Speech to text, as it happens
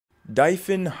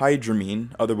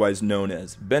Diphenhydramine, otherwise known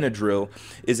as Benadryl,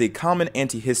 is a common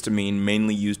antihistamine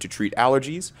mainly used to treat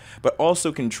allergies, but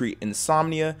also can treat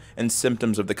insomnia and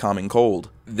symptoms of the common cold.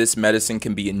 This medicine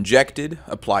can be injected,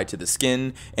 applied to the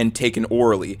skin, and taken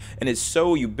orally, and is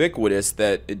so ubiquitous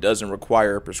that it doesn't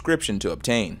require a prescription to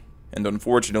obtain. And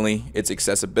unfortunately, its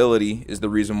accessibility is the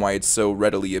reason why it's so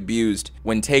readily abused.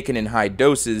 When taken in high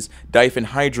doses,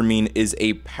 diphenhydramine is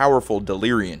a powerful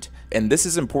deliriant. And this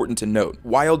is important to note.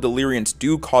 While deliriants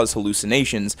do cause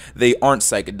hallucinations, they aren't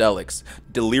psychedelics.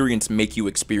 Deliriants make you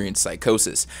experience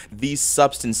psychosis. These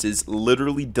substances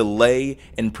literally delay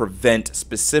and prevent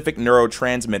specific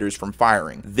neurotransmitters from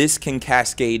firing. This can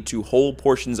cascade to whole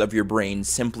portions of your brain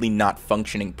simply not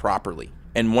functioning properly.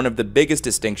 And one of the biggest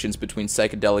distinctions between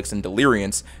psychedelics and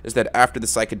deliriants is that after the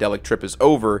psychedelic trip is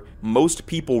over, most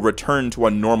people return to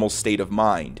a normal state of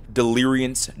mind.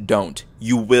 Deliriants don't.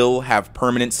 You will have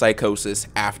permanent psychosis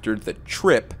after the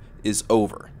trip is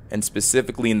over. And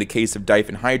specifically in the case of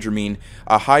diphenhydramine,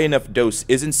 a high enough dose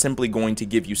isn't simply going to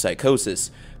give you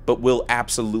psychosis, but will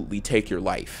absolutely take your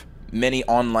life. Many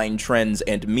online trends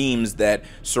and memes that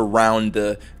surround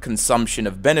the consumption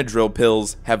of Benadryl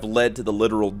pills have led to the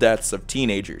literal deaths of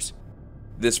teenagers.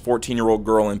 This 14-year-old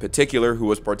girl in particular, who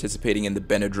was participating in the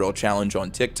Benadryl challenge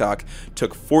on TikTok,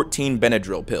 took 14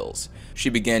 Benadryl pills. She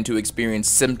began to experience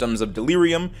symptoms of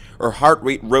delirium, her heart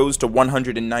rate rose to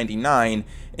 199,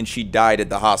 and she died at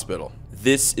the hospital.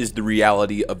 This is the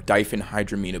reality of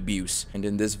diphenhydramine abuse, and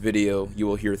in this video, you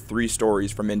will hear 3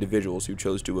 stories from individuals who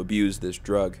chose to abuse this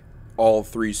drug. All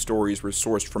 3 stories were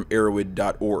sourced from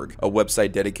Ailurus.org, a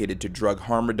website dedicated to drug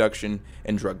harm reduction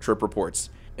and drug trip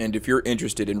reports. And if you're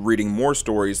interested in reading more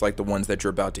stories like the ones that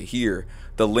you're about to hear,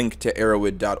 the link to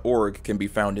Ailurus.org can be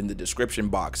found in the description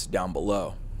box down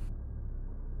below.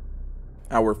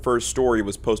 Our first story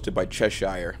was posted by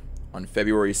Cheshire on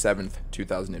February 7th,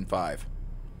 2005.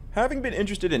 Having been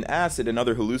interested in acid and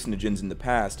other hallucinogens in the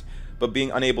past, but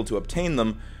being unable to obtain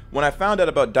them, when I found out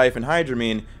about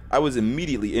diphenhydramine, I was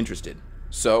immediately interested.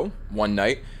 So, one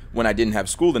night, when I didn't have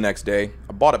school the next day,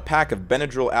 I bought a pack of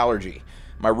Benadryl Allergy.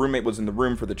 My roommate was in the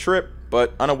room for the trip,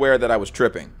 but unaware that I was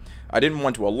tripping. I didn't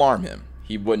want to alarm him.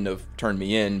 He wouldn't have turned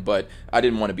me in, but I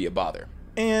didn't want to be a bother.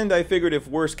 And I figured if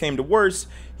worse came to worse,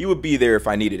 he would be there if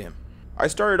I needed him. I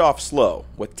started off slow,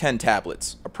 with 10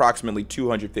 tablets, approximately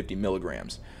 250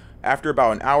 milligrams. After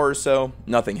about an hour or so,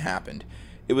 nothing happened.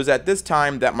 It was at this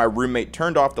time that my roommate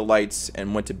turned off the lights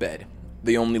and went to bed.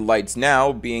 The only lights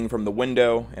now being from the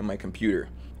window and my computer.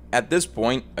 At this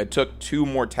point, I took 2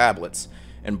 more tablets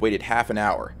and waited half an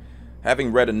hour.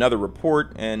 Having read another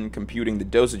report and computing the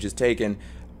dosages taken,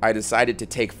 I decided to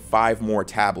take 5 more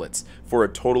tablets for a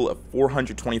total of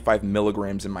 425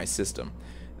 milligrams in my system.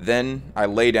 Then I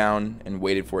lay down and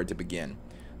waited for it to begin.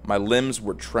 My limbs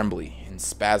were trembly and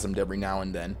spasmed every now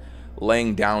and then.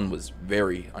 Laying down was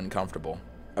very uncomfortable.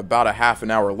 About a half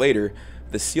an hour later,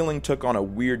 the ceiling took on a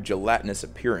weird gelatinous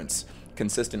appearance,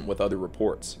 consistent with other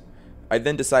reports. I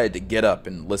then decided to get up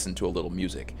and listen to a little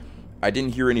music. I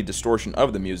didn't hear any distortion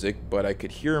of the music, but I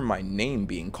could hear my name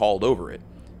being called over it.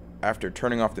 After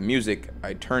turning off the music,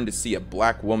 I turned to see a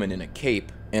black woman in a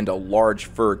cape and a large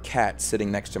fur cat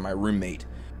sitting next to my roommate.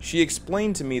 She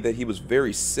explained to me that he was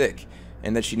very sick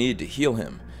and that she needed to heal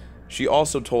him. She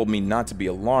also told me not to be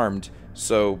alarmed,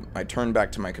 so I turned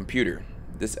back to my computer.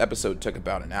 This episode took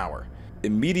about an hour.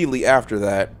 Immediately after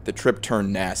that, the trip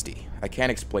turned nasty. I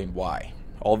can't explain why,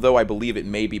 although I believe it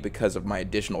may be because of my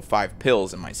additional 5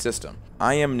 pills in my system.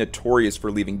 I am notorious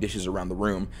for leaving dishes around the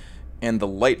room, and the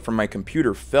light from my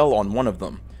computer fell on one of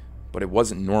them, but it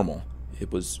wasn't normal.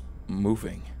 It was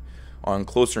moving. On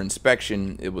closer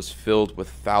inspection, it was filled with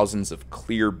thousands of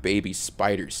clear baby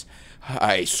spiders.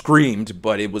 I screamed,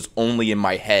 but it was only in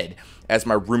my head, as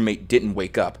my roommate didn't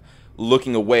wake up.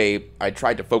 Looking away, I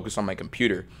tried to focus on my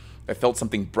computer. I felt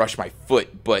something brush my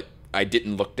foot, but I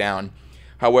didn't look down.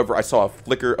 However, I saw a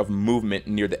flicker of movement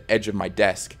near the edge of my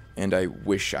desk, and I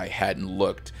wish I hadn't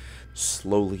looked.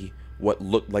 Slowly, what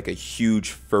looked like a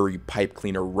huge furry pipe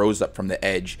cleaner rose up from the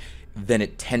edge. Then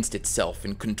it tensed itself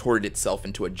and contorted itself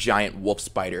into a giant wolf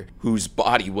spider, whose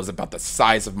body was about the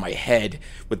size of my head,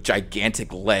 with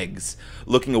gigantic legs.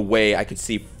 Looking away, I could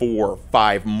see 4 or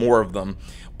 5 more of them,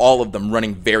 all of them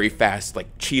running very fast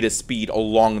like cheetah speed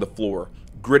along the floor.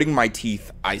 Gritting my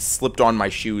teeth, I slipped on my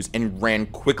shoes and ran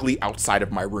quickly outside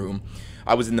of my room.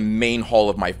 I was in the main hall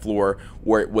of my floor,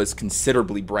 where it was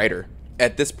considerably brighter.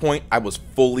 At this point, I was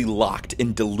fully locked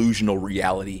in delusional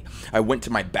reality. I went to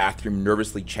my bathroom,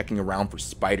 nervously checking around for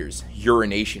spiders.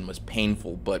 Urination was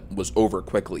painful, but was over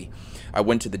quickly. I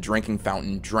went to the drinking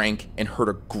fountain, drank, and heard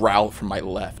a growl from my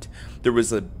left. There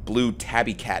was a blue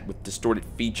tabby cat with distorted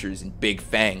features and big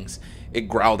fangs. It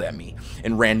growled at me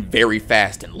and ran very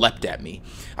fast and leapt at me.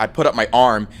 I put up my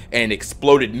arm and it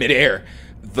exploded midair.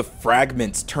 The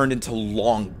fragments turned into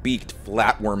long-beaked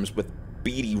flatworms with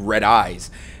beady red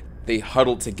eyes. They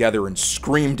huddled together and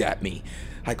screamed at me.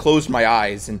 I closed my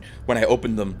eyes, and when I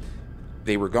opened them,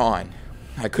 they were gone.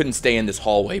 I couldn't stay in this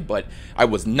hallway, but I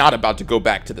was not about to go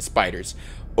back to the spiders.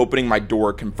 Opening my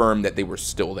door confirmed that they were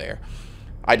still there.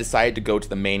 I decided to go to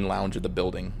the main lounge of the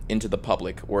building, into the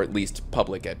public, or at least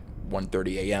public at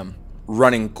 1:30 a.m.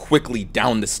 Running quickly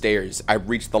down the stairs, I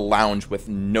reached the lounge with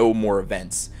no more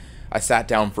events. I sat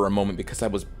down for a moment because I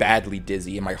was badly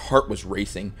dizzy and my heart was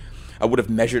racing. I would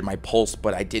have measured my pulse,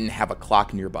 but I didn't have a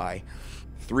clock nearby.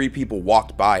 3 people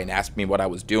walked by and asked me what I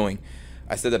was doing.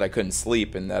 I said that I couldn't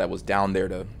sleep and that I was down there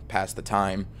to pass the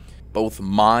time. Both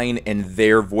mine and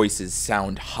their voices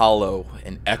sound hollow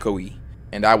and echoey,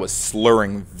 and I was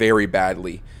slurring very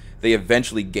badly. They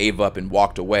eventually gave up and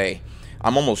walked away.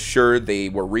 I'm almost sure they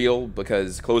were real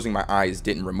because closing my eyes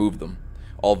didn't remove them,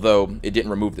 although it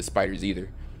didn't remove the spiders either.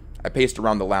 I paced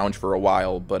around the lounge for a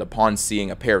while, but upon seeing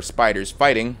a pair of spiders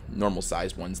fighting,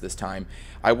 normal-sized ones this time,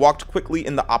 I walked quickly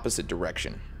in the opposite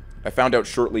direction. I found out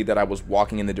shortly that I was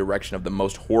walking in the direction of the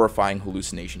most horrifying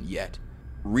hallucination yet.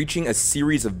 Reaching a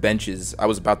series of benches, I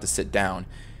was about to sit down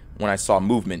when I saw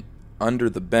movement. Under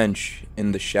the bench,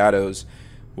 in the shadows,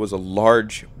 was a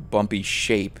large, bumpy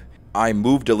shape. I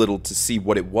moved a little to see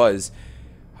what it was.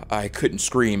 I couldn't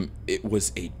scream. It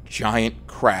was a giant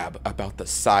crab about the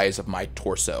size of my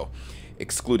torso,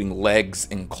 excluding legs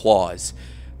and claws.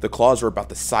 The claws were about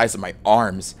the size of my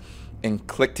arms and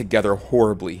clicked together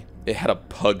horribly. It had a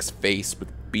pug's face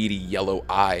with beady yellow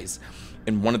eyes,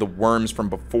 and one of the worms from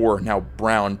before, now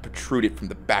brown, protruded from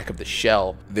the back of the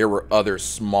shell. There were other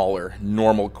smaller,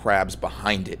 normal crabs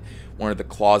behind it. One of the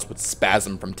claws would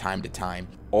spasm from time to time.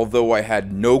 Although I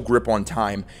had no grip on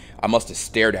time, I must have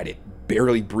stared at it,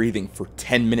 barely breathing, for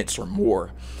 10 minutes or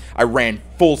more. I ran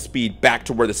full speed back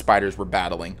to where the spiders were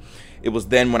battling. It was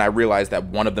then when I realized that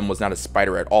one of them was not a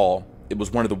spider at all. It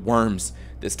was one of the worms,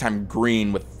 this time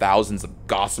green with thousands of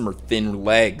gossamer thin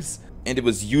legs, and it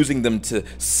was using them to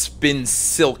spin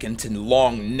silk into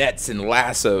long nets and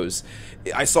lassos.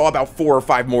 I saw about 4 or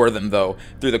 5 more of them, though,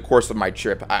 through the course of my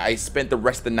trip. I spent the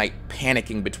rest of the night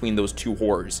panicking between those 2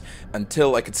 horrors,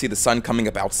 until I could see the sun coming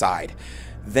up outside.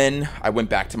 Then I went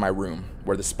back to my room,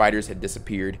 where the spiders had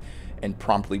disappeared, and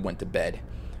promptly went to bed.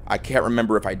 I can't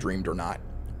remember if I dreamed or not.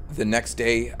 The next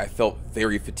day, I felt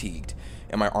very fatigued,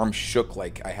 and my arm shook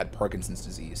like I had Parkinson's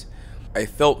disease. I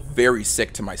felt very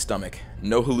sick to my stomach.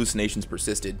 No hallucinations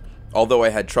persisted, although I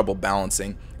had trouble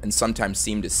balancing, and sometimes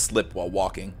seemed to slip while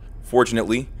walking.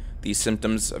 Fortunately, these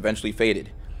symptoms eventually faded.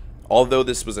 Although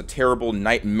this was a terrible,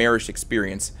 nightmarish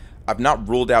experience, I've not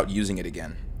ruled out using it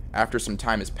again. After some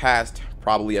time has passed,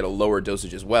 probably at a lower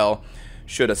dosage as well,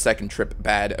 should a second trip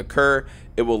bad occur,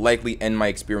 it will likely end my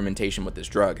experimentation with this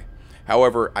drug.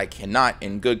 However, I cannot,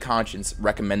 in good conscience,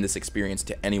 recommend this experience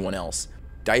to anyone else.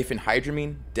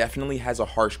 Diphenhydramine definitely has a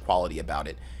harsh quality about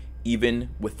it, even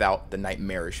without the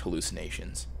nightmarish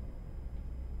hallucinations.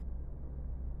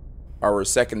 Our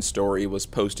second story was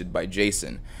posted by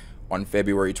Jason on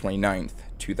February 29th,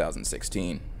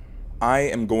 2016. I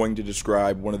am going to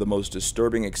describe one of the most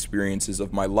disturbing experiences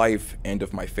of my life and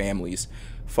of my family's,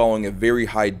 following a very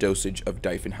high dosage of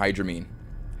diphenhydramine.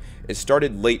 It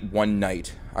started late one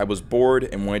night. I was bored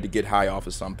and wanted to get high off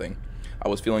of something. I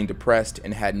was feeling depressed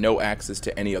and had no access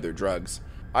to any other drugs.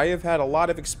 I have had a lot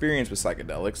of experience with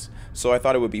psychedelics, so I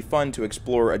thought it would be fun to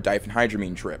explore a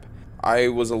diphenhydramine trip. I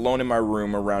was alone in my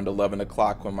room around 11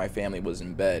 o'clock when my family was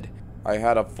in bed. I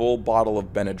had a full bottle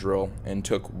of Benadryl and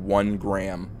took 1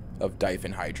 gram of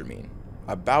diphenhydramine.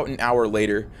 About an hour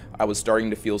later, I was starting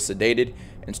to feel sedated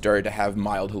and started to have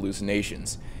mild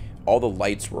hallucinations. All the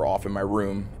lights were off in my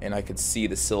room, and I could see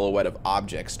the silhouette of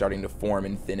objects starting to form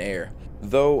in thin air,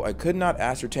 though I could not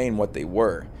ascertain what they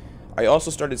were. I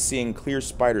also started seeing clear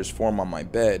spiders form on my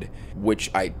bed, which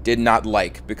I did not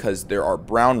like because there are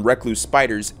brown recluse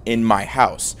spiders in my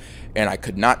house, and I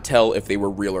could not tell if they were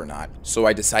real or not, so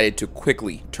I decided to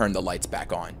quickly turn the lights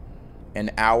back on.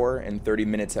 An hour and 30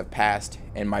 minutes have passed,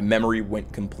 and my memory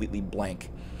went completely blank.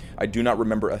 I do not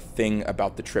remember a thing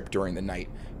about the trip during the night,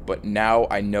 but now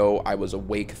I know I was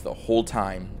awake the whole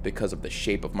time because of the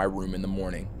shape of my room in the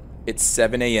morning. It's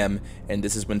 7 a.m., and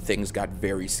this is when things got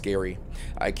very scary.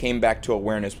 I came back to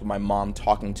awareness with my mom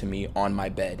talking to me on my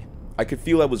bed. I could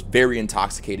feel I was very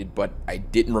intoxicated, but I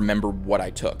didn't remember what I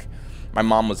took. My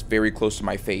mom was very close to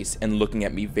my face and looking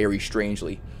at me very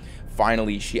strangely.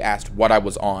 Finally, she asked what I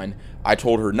was on. I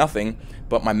told her nothing,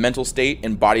 but my mental state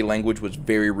and body language was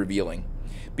very revealing.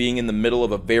 Being in the middle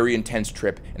of a very intense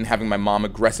trip and having my mom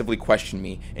aggressively question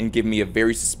me and give me a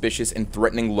very suspicious and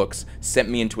threatening looks sent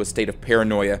me into a state of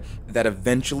paranoia that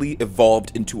eventually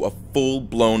evolved into a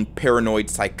full-blown paranoid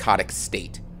psychotic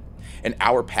state. An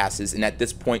hour passes, and at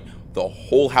this point, the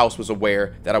whole house was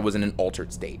aware that I was in an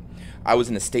altered state. I was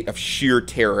in a state of sheer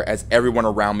terror as everyone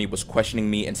around me was questioning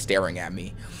me and staring at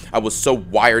me. I was so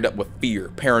wired up with fear,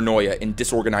 paranoia, and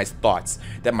disorganized thoughts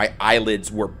that my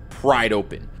eyelids were pried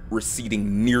open,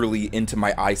 receding nearly into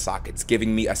my eye sockets,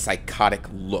 giving me a psychotic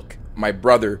look. My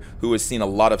brother, who has seen a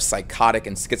lot of psychotic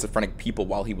and schizophrenic people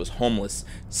while he was homeless,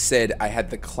 said I had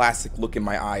the classic look in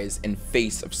my eyes and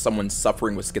face of someone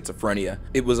suffering with schizophrenia.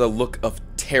 It was a look of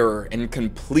terror and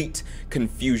complete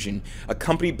confusion.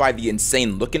 Accompanied by the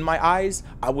insane look in my eyes,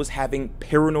 I was having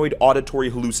paranoid auditory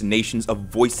hallucinations of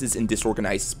voices and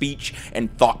disorganized speech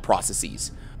and thought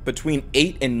processes. Between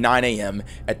 8 and 9 a.m.,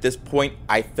 at this point,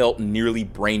 I felt nearly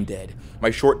brain dead.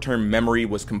 My short-term memory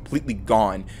was completely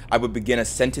gone. I would begin a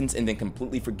sentence and then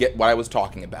completely forget what I was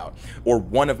talking about. Or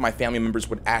one of my family members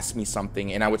would ask me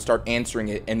something and I would start answering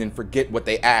it and then forget what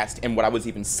they asked and what I was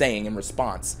even saying in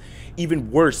response.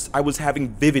 Even worse, I was having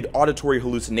vivid auditory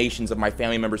hallucinations of my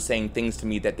family members saying things to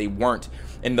me that they weren't,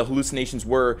 and the hallucinations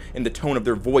were in the tone of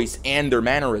their voice and their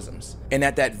mannerisms. And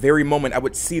at that very moment, I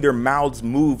would see their mouths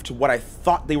move to what I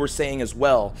thought they were saying as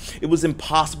well. It was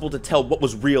impossible to tell what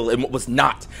was real and what was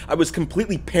not. I was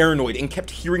completely paranoid and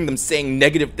kept hearing them saying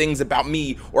negative things about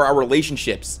me or our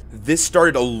relationships. This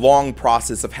started a long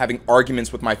process of having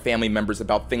arguments with my family members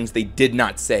about things they did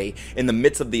not say. In the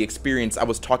midst of the experience, I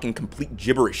was talking complete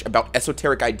gibberish about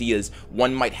esoteric ideas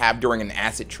one might have during an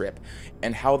acid trip,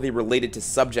 and how they related to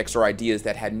subjects or ideas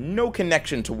that had no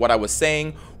connection to what I was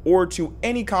saying or to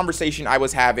any conversation I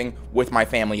was having with my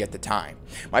family at the time.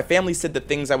 My family said the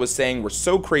things I was saying were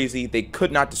so crazy they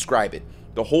could not describe it.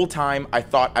 The whole time I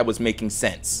thought I was making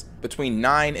sense. Between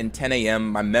 9 and 10 a.m.,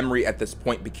 my memory at this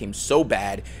point became so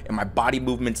bad and my body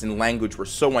movements and language were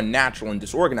so unnatural and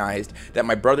disorganized that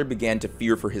my brother began to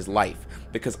fear for his life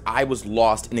because I was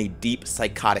lost in a deep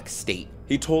psychotic state.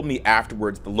 He told me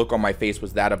afterwards the look on my face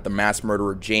was that of the mass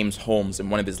murderer James Holmes in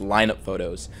one of his lineup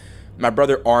photos. My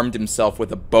brother armed himself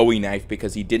with a Bowie knife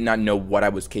because he did not know what I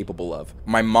was capable of.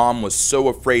 My mom was so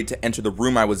afraid to enter the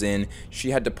room I was in,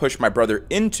 she had to push my brother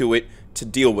into it to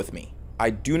deal with me. I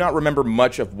do not remember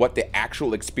much of what the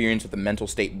actual experience of the mental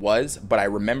state was, but I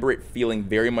remember it feeling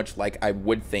very much like I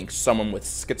would think someone with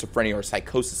schizophrenia or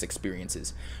psychosis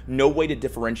experiences. No way to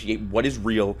differentiate what is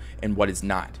real and what is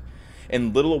not,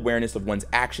 and little awareness of one's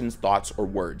actions, thoughts, or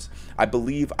words. I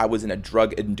believe I was in a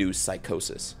drug-induced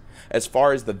psychosis. As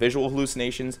far as the visual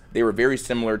hallucinations, they were very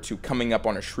similar to coming up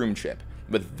on a shroom trip,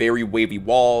 with very wavy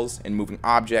walls and moving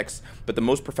objects, but the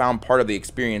most profound part of the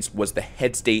experience was the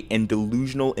head state and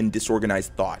delusional and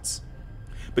disorganized thoughts.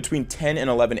 Between 10 and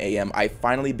 11 a.m., I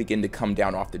finally began to come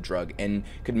down off the drug and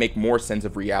could make more sense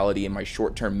of reality, and my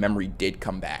short-term memory did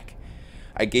come back.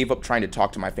 I gave up trying to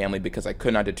talk to my family because I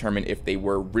could not determine if they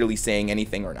were really saying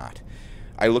anything or not.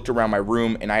 I looked around my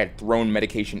room and I had thrown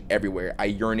medication everywhere.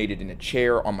 I urinated in a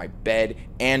chair, on my bed,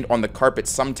 and on the carpet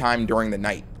sometime during the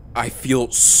night. I feel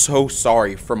so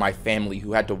sorry for my family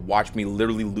who had to watch me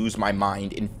literally lose my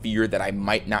mind in fear that I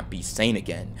might not be sane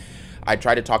again. I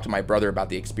tried to talk to my brother about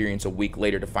the experience a week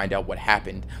later to find out what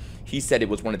happened. He said it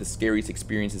was one of the scariest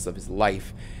experiences of his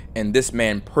life, and this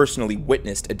man personally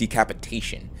witnessed a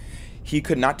decapitation. He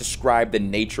could not describe the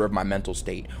nature of my mental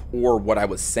state or what I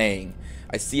was saying.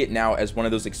 I see it now as one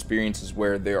of those experiences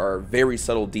where there are very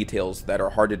subtle details that are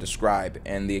hard to describe,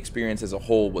 and the experience as a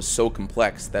whole was so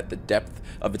complex that the depth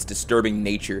of its disturbing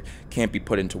nature can't be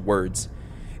put into words.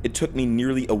 It took me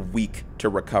nearly a week to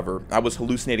recover. I was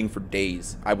hallucinating for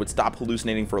days. I would stop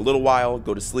hallucinating for a little while,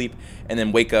 go to sleep, and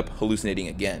then wake up hallucinating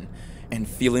again, and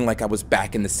feeling like I was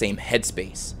back in the same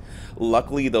headspace.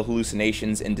 Luckily, the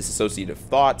hallucinations and dissociative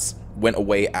thoughts went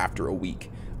away after a week.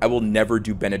 I will never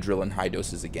do Benadryl in high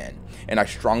doses again, and I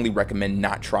strongly recommend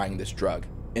not trying this drug.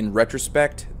 In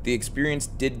retrospect, the experience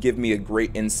did give me a great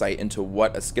insight into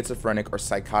what a schizophrenic or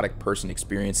psychotic person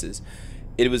experiences.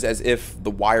 It was as if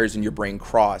the wires in your brain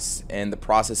cross, and the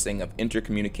processing of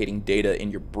intercommunicating data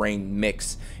in your brain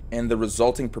mix, and the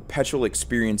resulting perpetual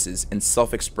experiences and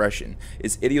self-expression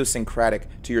is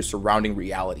idiosyncratic to your surrounding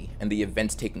reality and the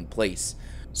events taking place.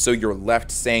 So you're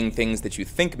left saying things that you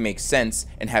think make sense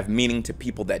and have meaning to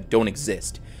people that don't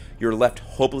exist. you're left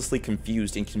hopelessly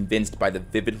confused and convinced by the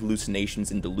vivid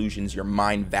hallucinations and delusions your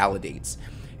mind validates.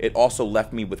 It also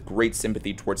left me with great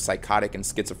sympathy towards psychotic and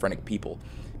schizophrenic people,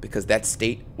 because that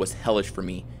state was hellish for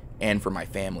me and for my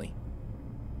family.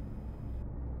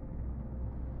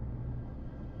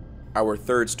 Our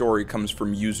third story comes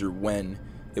from user Wen.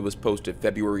 It was posted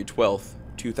February 12th,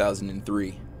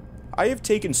 2003. I have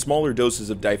taken smaller doses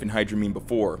of diphenhydramine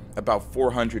before, about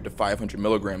 400 to 500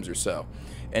 milligrams or so,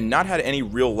 and not had any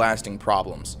real lasting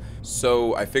problems,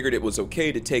 so I figured it was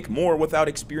okay to take more without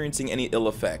experiencing any ill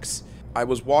effects. I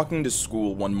was walking to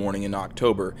school one morning in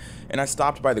October, and I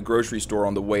stopped by the grocery store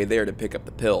on the way there to pick up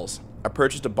the pills. I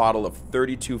purchased a bottle of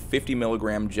 32 50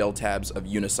 milligram gel tabs of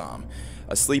Unisom,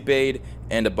 a sleep aid,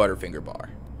 and a Butterfinger bar.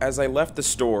 As I left the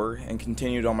store and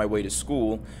continued on my way to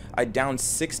school, I downed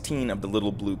 16 of the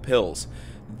little blue pills.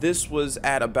 This was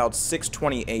at about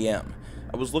 6:20 a.m.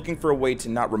 I was looking for a way to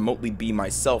not remotely be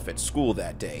myself at school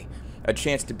that day, a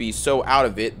chance to be so out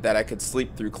of it that I could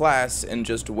sleep through class and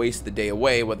just waste the day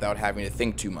away without having to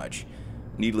think too much.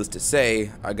 Needless to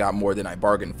say, I got more than I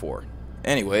bargained for.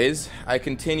 Anyways, I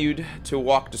continued to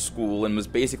walk to school and was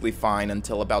basically fine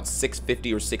until about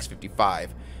 6:50 or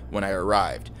 6:55 when I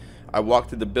arrived. I walked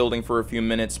through the building for a few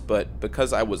minutes, but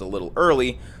because I was a little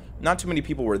early, not too many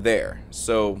people were there,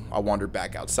 so I wandered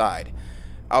back outside.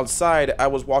 Outside, I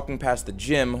was walking past the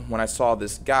gym when I saw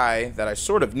this guy that I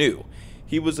sort of knew.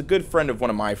 He was a good friend of one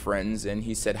of my friends, and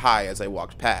he said hi as I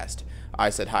walked past. I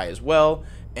said hi as well,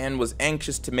 and was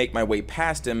anxious to make my way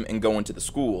past him and go into the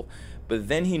school. But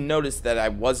then he noticed that I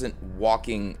wasn't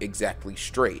walking exactly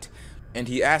straight, and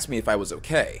he asked me if I was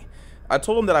okay. I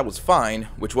told him that I was fine,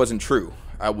 which wasn't true.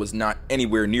 I was not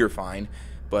anywhere near fine,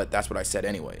 but that's what I said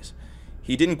anyways.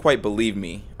 He didn't quite believe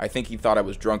me. I think he thought I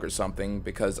was drunk or something,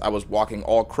 because I was walking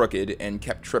all crooked and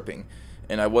kept tripping,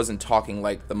 and I wasn't talking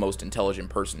like the most intelligent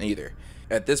person either.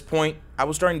 At this point, I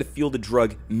was starting to feel the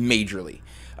drug majorly.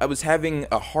 I was having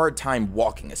a hard time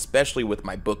walking, especially with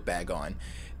my book bag on.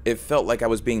 It felt like I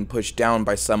was being pushed down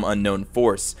by some unknown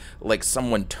force, like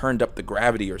someone turned up the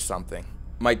gravity or something.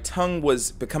 My tongue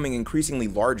was becoming increasingly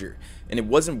larger, and it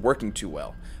wasn't working too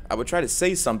well. I would try to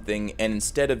say something, and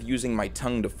instead of using my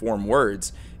tongue to form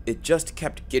words, it just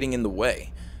kept getting in the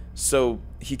way. So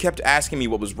he kept asking me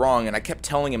what was wrong, and I kept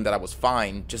telling him that I was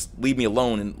fine, just leave me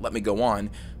alone and let me go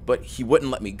on, but he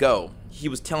wouldn't let me go. He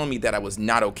was telling me that I was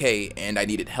not okay and I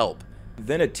needed help.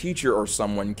 Then a teacher or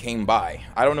someone came by.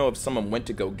 I don't know if someone went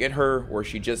to go get her or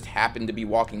she just happened to be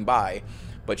walking by,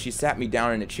 but she sat me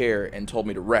down in a chair and told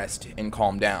me to rest and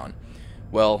calm down.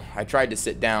 Well, I tried to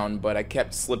sit down, but I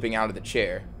kept slipping out of the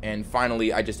chair, and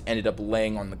finally I just ended up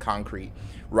laying on the concrete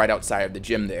right outside of the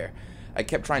gym there. I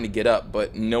kept trying to get up,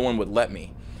 but no one would let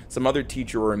me. Some other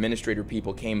teacher or administrator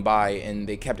people came by and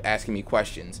they kept asking me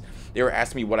questions. They were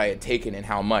asking me what I had taken and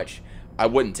how much. I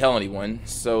wouldn't tell anyone,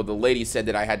 so the lady said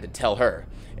that I had to tell her,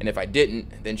 and if I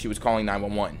didn't, then she was calling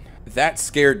 911. That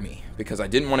scared me, because I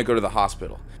didn't want to go to the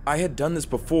hospital. I had done this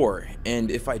before, and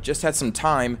if I just had some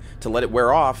time to let it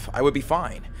wear off, I would be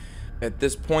fine. At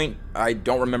this point, I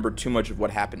don't remember too much of what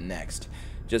happened next,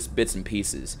 just bits and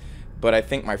pieces. But I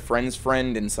think my friend's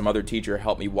friend and some other teacher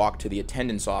helped me walk to the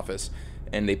attendance office,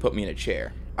 and they put me in a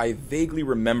chair. I vaguely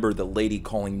remember the lady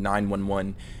calling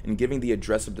 911 and giving the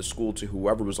address of the school to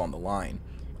whoever was on the line.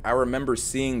 I remember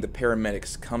seeing the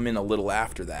paramedics come in a little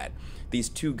after that. These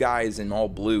two guys in all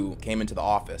blue came into the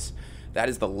office. That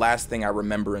is the last thing I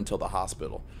remember until the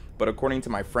hospital. But according to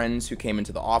my friends who came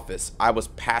into the office, I was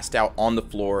passed out on the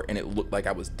floor and it looked like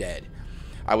I was dead.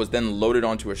 I was then loaded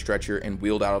onto a stretcher and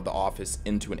wheeled out of the office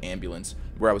into an ambulance,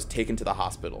 where I was taken to the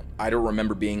hospital. I don't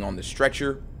remember being on the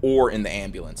stretcher or in the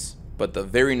ambulance. But the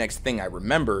very next thing I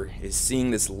remember is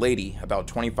seeing this lady, about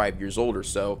 25 years old or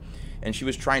so, and she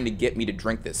was trying to get me to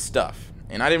drink this stuff,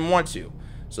 and I didn't want to.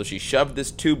 So she shoved this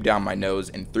tube down my nose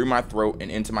and through my throat and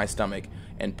into my stomach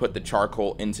and put the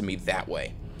charcoal into me that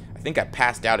way. I think I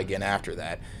passed out again after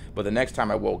that, but the next time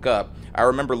I woke up, I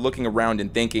remember looking around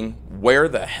and thinking, where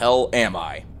the hell am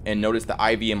I? And noticed the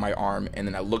IV in my arm, and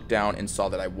then I looked down and saw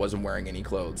that I wasn't wearing any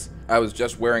clothes. I was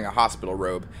just wearing a hospital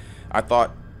robe. I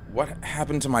thought, what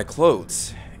happened to my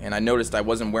clothes? And I noticed I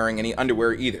wasn't wearing any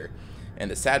underwear either. And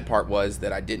the sad part was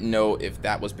that I didn't know if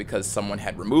that was because someone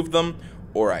had removed them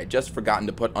or I had just forgotten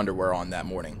to put underwear on that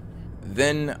morning.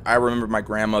 Then I remember my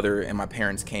grandmother and my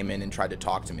parents came in and tried to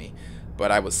talk to me,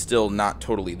 but I was still not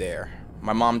totally there.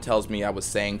 My mom tells me I was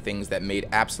saying things that made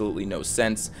absolutely no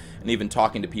sense and even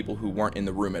talking to people who weren't in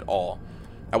the room at all.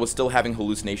 I was still having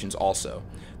hallucinations also.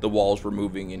 The walls were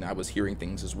moving and I was hearing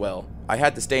things as well. I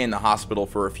had to stay in the hospital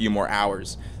for a few more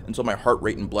hours until my heart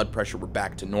rate and blood pressure were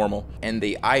back to normal, and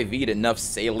they IV'd enough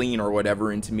saline or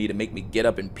whatever into me to make me get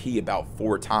up and pee about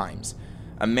 4 times.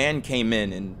 A man came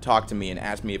in and talked to me and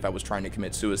asked me if I was trying to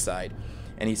commit suicide,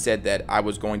 and he said that I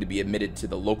was going to be admitted to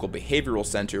the local behavioral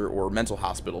center or mental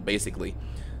hospital basically.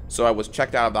 So I was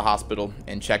checked out of the hospital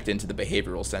and checked into the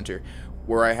behavioral center,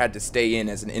 where I had to stay in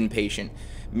as an inpatient,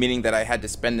 meaning that I had to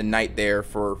spend the night there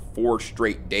for 4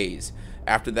 straight days.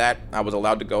 After that, I was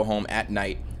allowed to go home at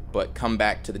night, but come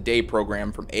back to the day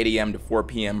program from 8 a.m. to 4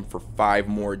 p.m. for 5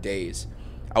 more days.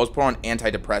 I was put on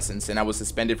antidepressants, and I was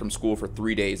suspended from school for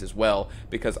 3 days as well,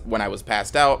 because when I was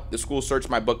passed out, the school searched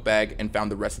my book bag and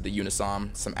found the rest of the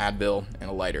Unisom, some Advil, and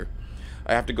a lighter.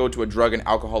 I have to go to a drug and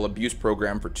alcohol abuse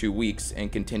program for 2 weeks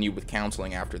and continue with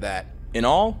counseling after that. In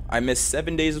all, I missed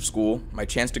 7 days of school, my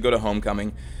chance to go to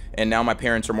homecoming, and now my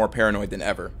parents are more paranoid than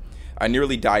ever. I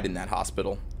nearly died in that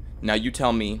hospital. Now you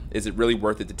tell me, is it really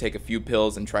worth it to take a few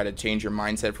pills and try to change your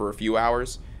mindset for a few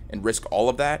hours and risk all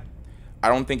of that? I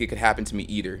don't think it could happen to me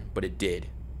either, but it did.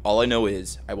 All I know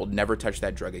is I will never touch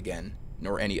that drug again,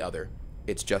 nor any other.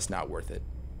 It's just not worth it.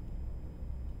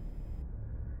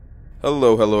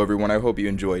 Hello everyone, I hope you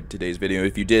enjoyed today's video.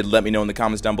 If you did, let me know in the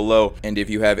comments down below, and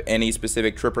if you have any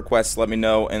specific trip requests, let me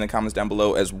know in the comments down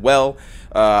below as well.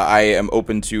 I am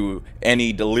open to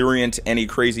any deliriant, any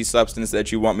crazy substance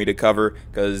that you want me to cover,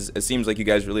 because it seems like you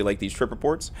guys really like these trip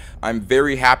reports. I'm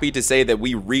very happy to say that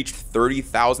we reached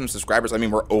 30,000 subscribers. I mean,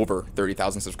 we're over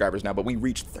 30,000 subscribers now, but we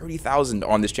reached 30,000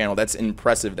 on this channel. That's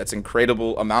impressive. That's an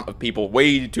incredible amount of people,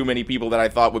 way too many people that I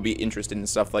thought would be interested in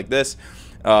stuff like this.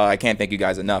 I can't thank you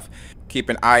guys enough. Keep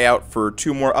an eye out for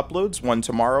 2 more uploads, one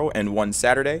tomorrow and one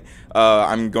Saturday.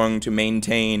 I'm going to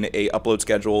maintain a upload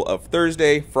schedule of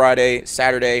Thursday, Friday,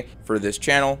 Saturday for this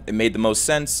channel. It made the most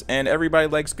sense, and everybody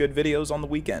likes good videos on the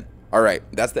weekend. Alright,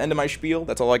 that's the end of my spiel.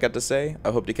 That's all I got to say. I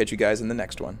hope to catch you guys in the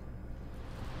next one.